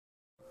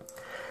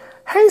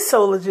Hey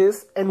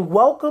Solages, and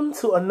welcome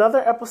to another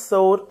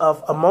episode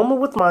of A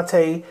Moment with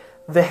Monte,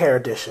 the hair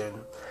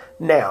edition.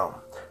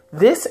 Now,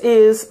 this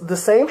is the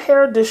same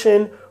hair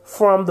edition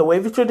from the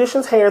Wavy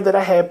Traditions hair that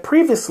I had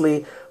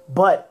previously,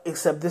 but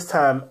except this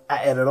time I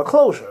added a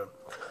closure.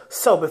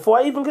 So before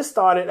I even get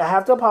started, I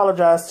have to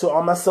apologize to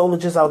all my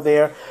Solages out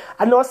there.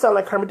 I know I sound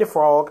like Kermit the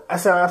Frog. I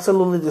sound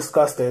absolutely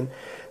disgusting.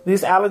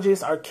 These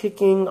allergies are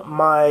kicking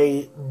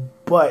my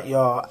butt,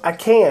 y'all. I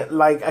can't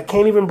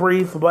even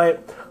breathe,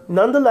 but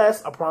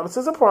nonetheless, a promise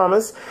is a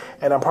promise,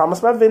 and I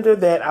promised my vendor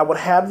that I would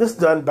have this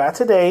done by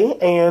today,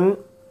 and,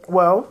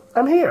 well,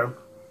 I'm here.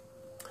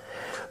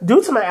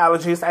 Due to my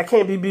allergies, I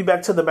can't be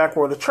back to the back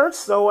row of the church,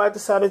 so I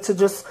decided to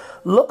just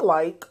look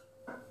like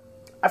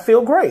I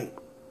feel great.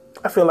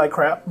 I feel like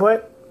crap,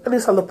 but at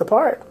least I look the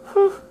part.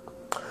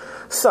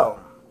 So,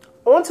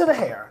 on to the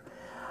hair.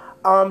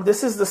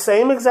 This is the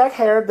same exact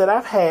hair that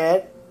I've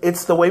had.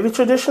 It's the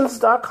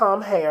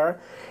WavyTraditions.com hair.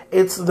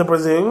 It's the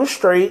Brazilian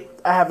straight.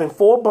 I have in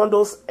 4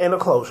 bundles and a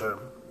closure.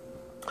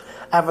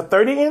 I have a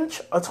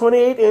 30-inch, a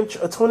 28-inch,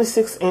 a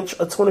 26-inch,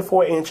 a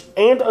 24-inch,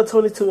 and a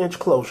 22-inch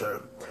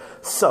closure.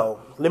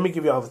 So, let me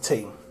give you all the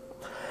tea.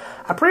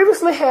 I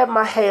previously had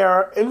my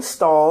hair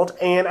installed,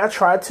 and I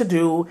tried to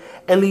do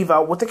a leave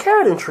out with the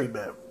keratin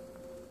treatment.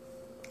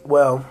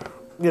 Well,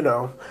 you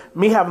know,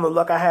 me having the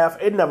luck I have,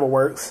 it never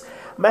works.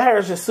 My hair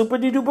is just super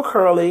duper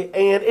curly,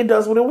 and it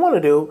does what it want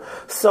to do.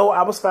 So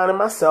I was finding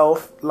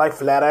myself like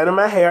flat ironing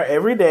my hair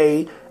every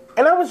day,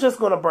 and I was just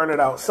going to burn it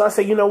out. So I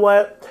said, you know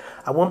what?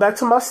 I went back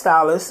to my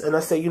stylist, and I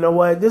said, you know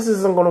what? This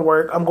isn't going to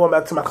work. I'm going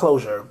back to my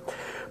closure.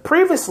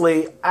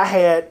 Previously, I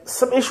had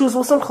some issues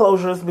with some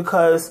closures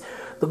because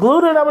the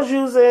glue that I was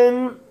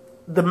using,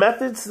 the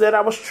methods that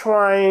I was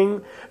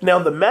trying, now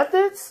the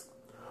methods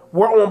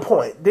were on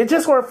point. They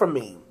just weren't for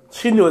me.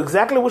 She knew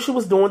exactly what she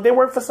was doing. They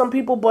worked for some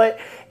people, but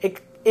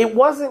it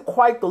wasn't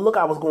quite the look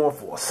I was going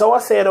for. So I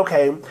said,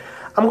 okay,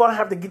 I'm going to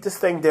have to get this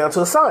thing down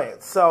to a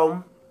science.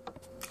 So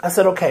I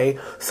said, okay.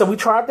 So we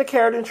tried the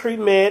keratin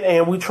treatment,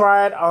 and we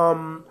tried,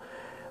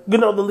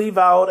 the leave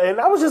out,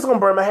 and I was just going to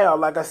burn my hair out,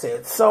 like I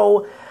said.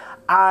 So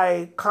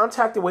I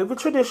contacted Wavy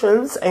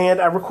Traditions, and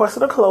I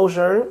requested a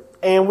closure,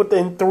 and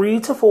within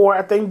 3 to 4,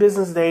 I think,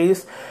 business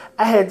days,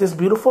 I had this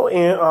beautiful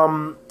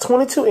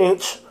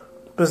 22-inch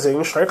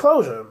Brazilian straight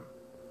closure.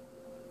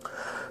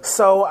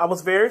 So I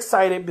was very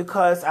excited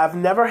because I've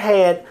never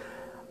had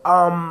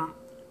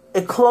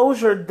a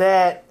closure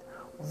that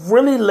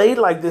really laid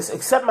like this,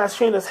 except my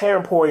Sheena's Hair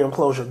Emporium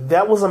closure.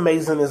 That was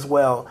amazing as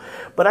well.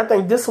 But I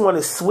think this one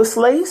is Swiss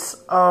lace.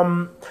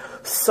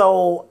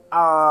 So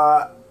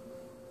I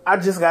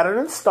just got it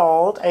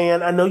installed,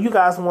 and I know you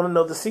guys want to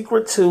know the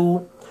secret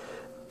to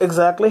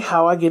exactly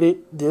how I get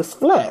it this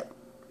flat.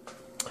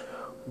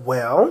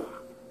 Well,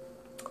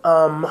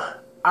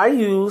 I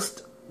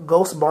used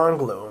Ghost Bond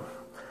glue.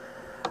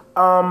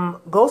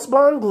 Ghost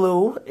Bond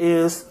glue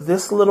is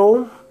this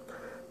little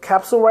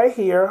capsule right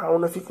here. I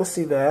don't know if you can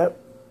see that.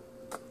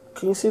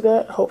 Can you see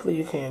that? Hopefully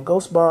you can.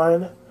 Ghost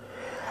Bond.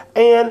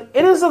 And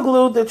it is a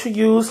glue that you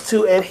use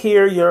to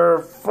adhere your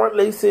front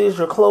laces,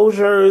 your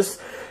closures,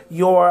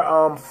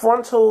 your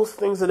frontals,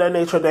 things of that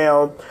nature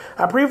down.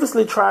 I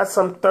previously tried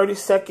some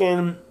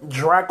 30-second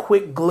dry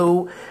quick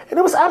glue, and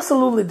it was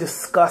absolutely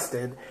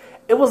disgusting.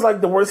 It was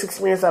like the worst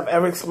experience I've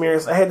ever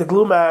experienced. I had to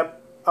glue my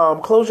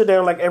closure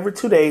down like every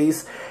 2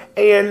 days,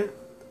 and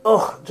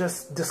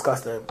just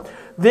disgusting.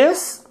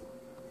 This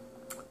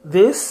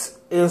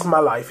is my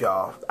life,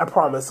 y'all. I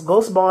promise.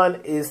 Ghost Bond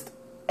is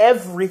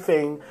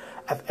everything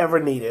I've ever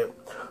needed.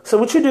 So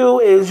what you do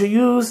is you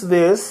use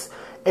this,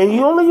 and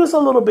you only use a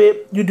little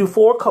bit. You do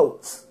 4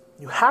 coats.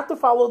 You have to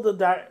follow the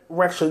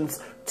directions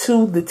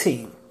to the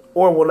T,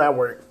 or it will not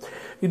work.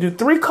 You do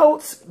 3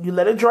 coats. You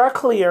let it dry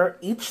clear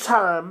each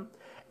time,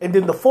 and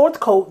then the 4th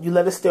coat, you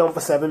let it stay on for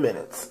 7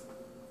 minutes.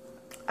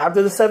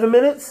 After the 7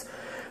 minutes,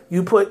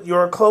 you put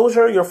your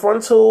closure, your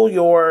frontal,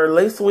 your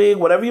lace wig,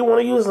 whatever you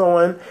want to use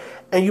on,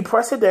 and you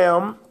press it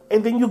down,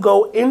 and then you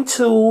go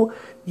into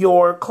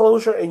your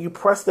closure and you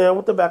press down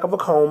with the back of a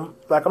comb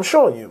like I'm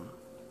showing you.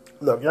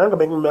 Look, you're not going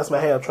to make me mess my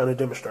hair up trying to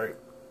demonstrate.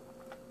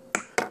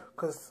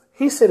 Because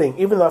he's sitting,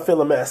 even though I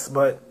feel a mess,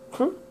 but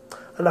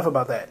enough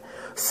about that.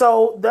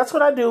 So that's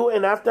what I do,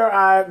 and after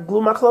I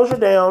glue my closure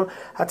down,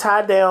 I tie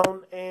it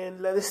down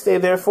and let it stay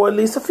there for at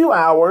least a few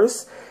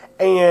hours.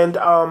 And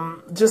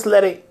just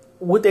let it,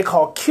 what they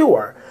call,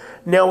 cure.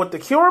 Now, with the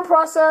curing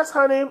process,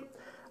 honey,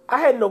 I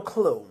had no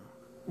clue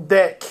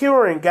that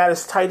curing got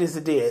as tight as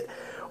it did.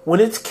 When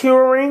it's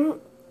curing,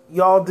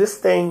 y'all, this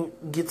thing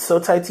gets so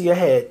tight to your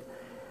head.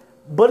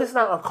 But it's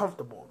not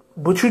uncomfortable.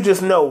 But you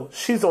just know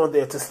she's on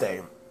there to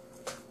stay.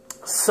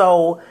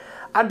 So,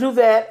 I do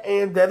that,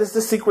 and that is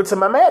the secret to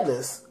my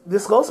madness.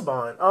 This Ghost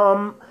Bond.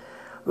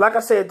 Like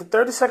I said, the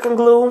 30-second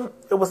glue,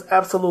 it was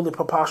absolutely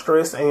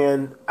preposterous,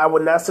 and I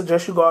would not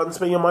suggest you go out and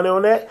spend your money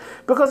on that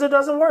because it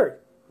doesn't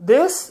work.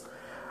 This,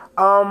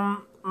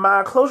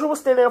 my closure will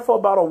stay there for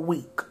about a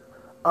week.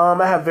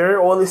 I have very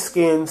oily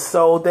skin,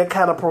 so that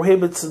kind of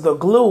prohibits the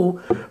glue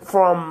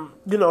from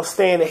you know,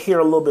 stay in the hair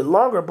a little bit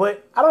longer.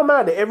 But I don't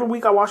mind it. Every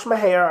week I wash my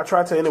hair. I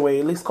try to anyway,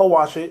 at least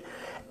co-wash it.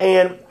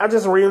 And I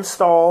just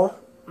reinstall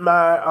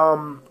my,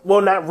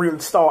 well, not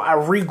reinstall, I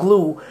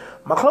re-glue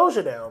my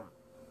closure down.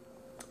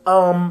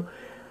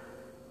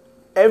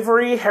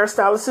 Every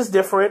hairstylist is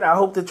different. I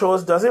hope that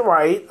yours does it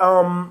right.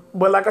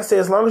 But like I said,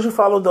 as long as you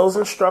follow those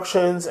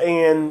instructions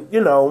and, you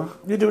know,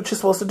 you do what you're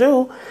supposed to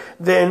do,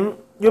 then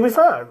you'll be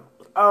fine.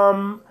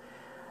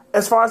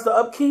 As far as the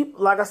upkeep,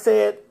 like I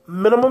said,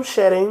 minimum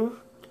shedding,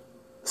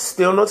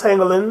 still no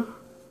tangling,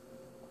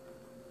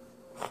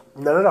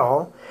 none at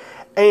all.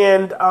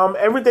 And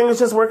everything is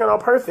just working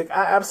out perfect.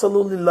 I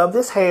absolutely love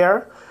this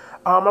hair.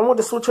 I want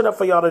to switch it up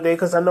for y'all today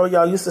because I know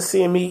y'all used to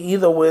seeing me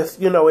either with,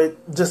 you know, it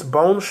just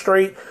bone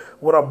straight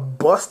with a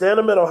bust down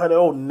the middle, honey,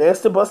 oh,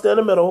 nasty bust down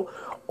the middle,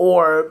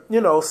 or,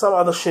 you know, some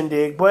other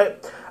shindig.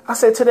 But I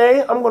said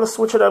today I'm going to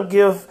switch it up,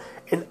 give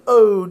an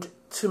ode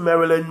to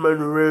Marilyn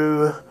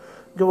Monroe,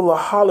 give a little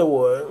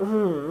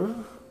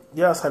Hollywood.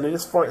 Yes, honey,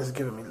 this front is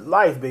giving me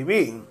life,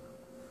 baby.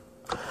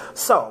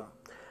 So,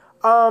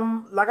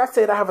 like I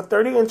said, I have a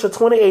 30-inch, a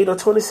 28, a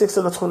 26,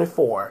 and a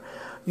 24.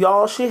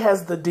 Y'all, she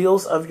has the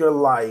deals of your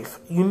life.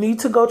 You need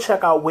to go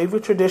check out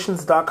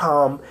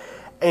wavytraditions.com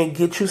and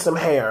get you some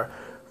hair.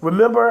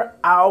 Remember,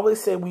 I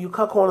always say when you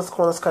cut corners,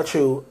 corners cut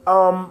you.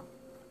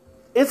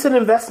 It's an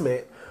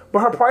investment. But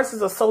her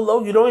prices are so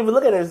low, you don't even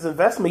look at it as an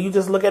investment. You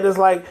just look at it as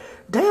like,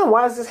 damn,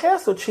 why is this hair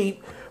so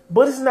cheap?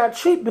 But it's not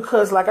cheap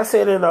because, like I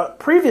said in a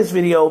previous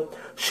video,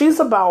 she's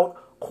about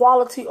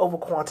quality over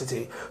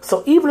quantity.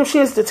 So even if she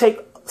has to take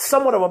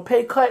somewhat of a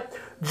pay cut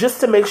just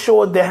to make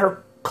sure that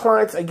her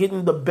clients are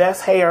getting the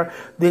best hair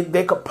that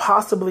they could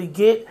possibly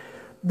get,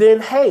 then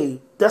hey,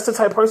 that's the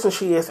type of person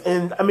she is.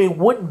 And I mean,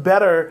 what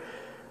better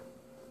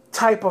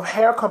type of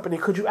hair company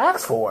could you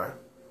ask for?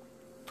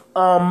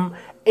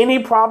 Any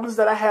problems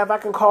that I have, I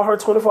can call her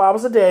 24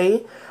 hours a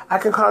day. I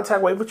can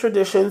contact Wavy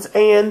Traditions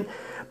and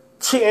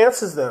she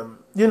answers them.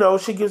 You know,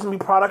 she gives me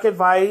product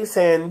advice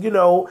and, you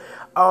know,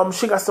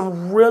 she got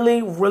some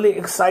really, really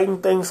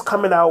exciting things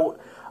coming out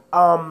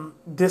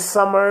this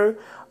summer.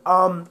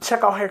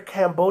 Check out her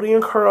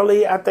Cambodian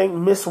curly. I think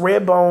Miss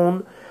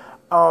Redbone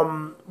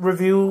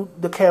reviewed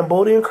the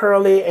Cambodian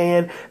curly,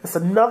 and it's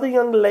another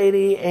young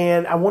lady,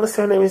 and I want to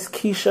say her name is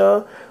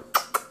Keisha.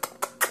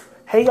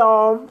 Hey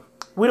y'all,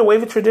 we the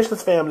Wavy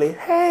Traditions family.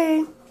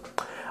 Hey,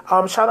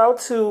 shout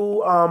out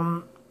to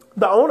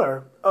the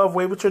owner of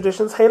Wavy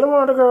Traditions. Hey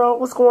LaRonda girl,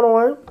 what's going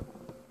on?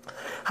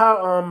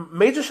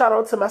 Major shout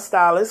out to my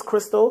stylist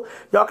Crystal.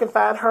 Y'all can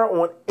find her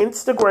on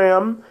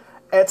Instagram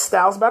at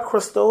Styles by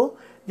Crystal.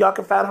 Y'all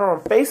can find her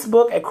on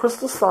Facebook at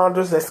Crystal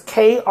Saunders. That's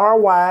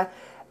KRYSTLE.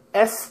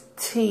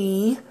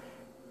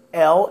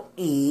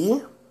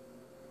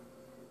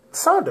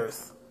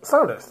 Saunders.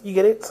 Saunders. You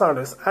get it?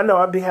 Saunders. I know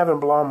I'd be having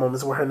blonde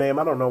moments with her name.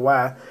 I don't know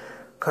why.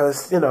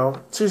 Because, you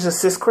know, she's just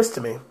Sis Chris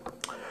to me.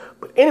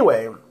 But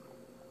anyway,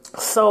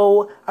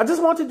 so I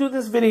just want to do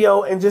this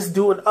video and just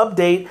do an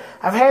update.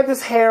 I've had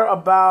this hair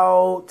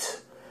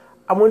about...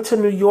 I went to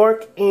New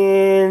York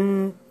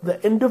in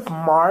the end of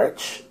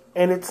March.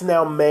 And it's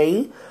now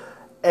May.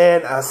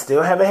 And I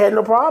still haven't had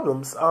no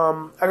problems.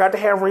 I got the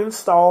hair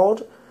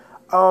reinstalled.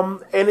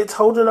 And it's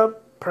holding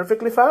up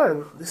perfectly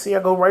fine. You see,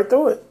 I go right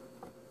through it.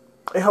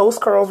 It holds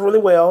curls really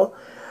well.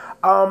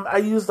 I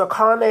used a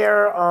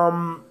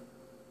Conair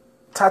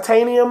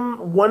titanium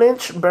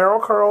 1-inch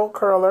barrel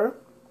curler.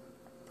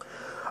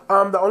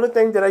 The only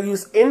thing that I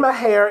use in my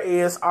hair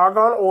is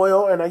argan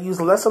oil. And I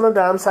use less than a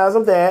dime size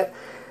of that.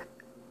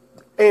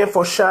 And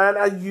for shine,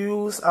 I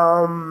use...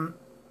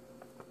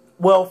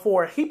 well,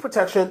 for heat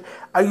protection,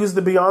 I use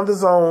the Beyond the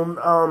Zone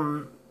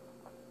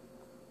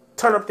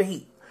Turn Up the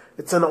Heat.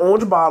 It's in an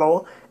orange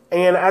bottle,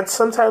 and I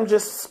sometimes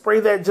just spray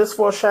that just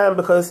for a shine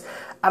because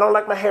I don't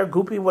like my hair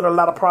goopy with a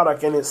lot of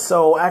product in it.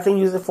 So I can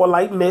use it for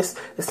light mist.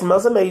 It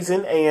smells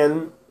amazing,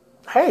 and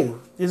hey,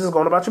 you're just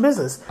going about your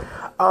business.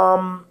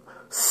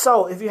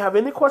 So if you have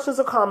any questions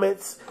or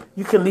comments,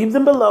 you can leave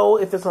them below.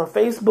 If it's on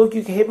Facebook,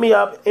 you can hit me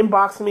up,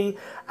 inbox me.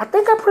 I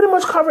think I pretty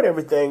much covered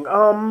everything.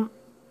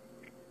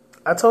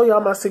 I told y'all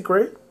my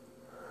secret.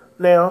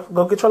 Now,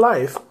 go get your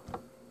life.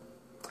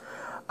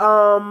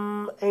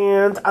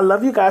 And I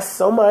love you guys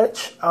so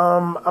much.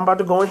 I'm about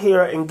to go in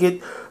here and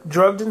get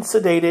drugged and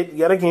sedated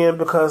yet again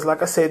because,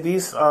 like I said,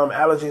 these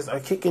allergies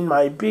are kicking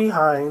my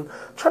behind.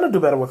 I'm trying to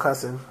do better with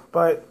cussing,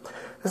 but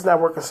it's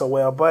not working so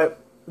well. But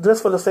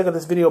just for the sake of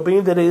this video,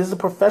 being that it is a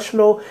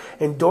professional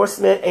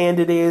endorsement and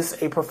it is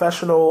a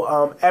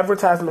professional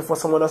advertisement for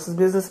someone else's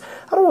business,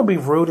 I don't want to be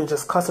rude and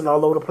just cussing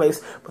all over the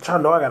place. But y'all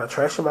know I got a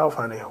trashy mouth,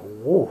 honey.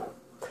 Whoa.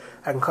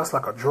 I can cuss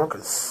like a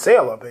drunken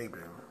sailor, baby.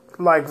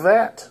 Like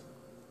that.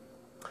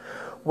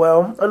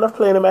 Well, enough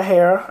playing in my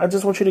hair. I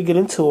just want you to get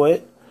into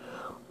it.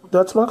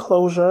 That's my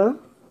closure.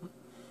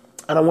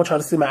 And I want y'all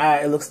to see my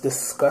eye. It looks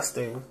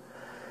disgusting.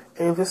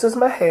 And this is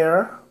my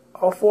hair.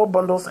 All 4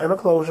 bundles and a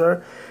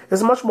closure.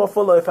 It's much more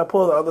fuller if I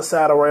pull the other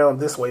side around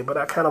this way. But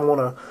I kind of want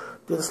to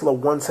do this little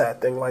one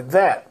side thing like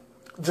that.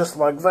 Just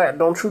like that.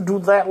 Don't you do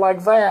that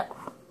like that.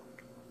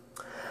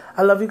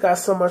 I love you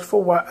guys so much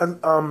for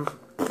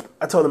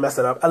I totally messed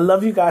it up. I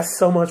love you guys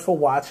so much for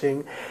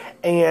watching.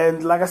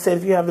 And like I said,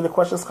 if you have any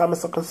questions,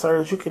 comments, or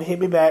concerns, you can hit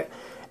me back.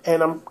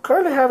 And I'm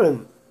currently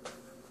having,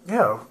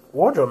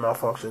 wardrobe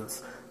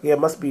malfunctions. Yeah, it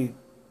must be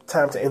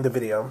time to end the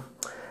video.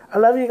 I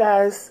love you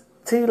guys.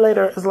 See you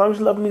later. As long as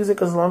you love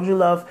music, as long as you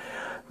love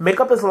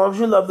makeup, as long as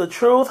you love the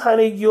truth,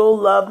 honey, you'll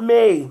love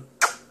me.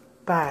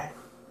 Bye.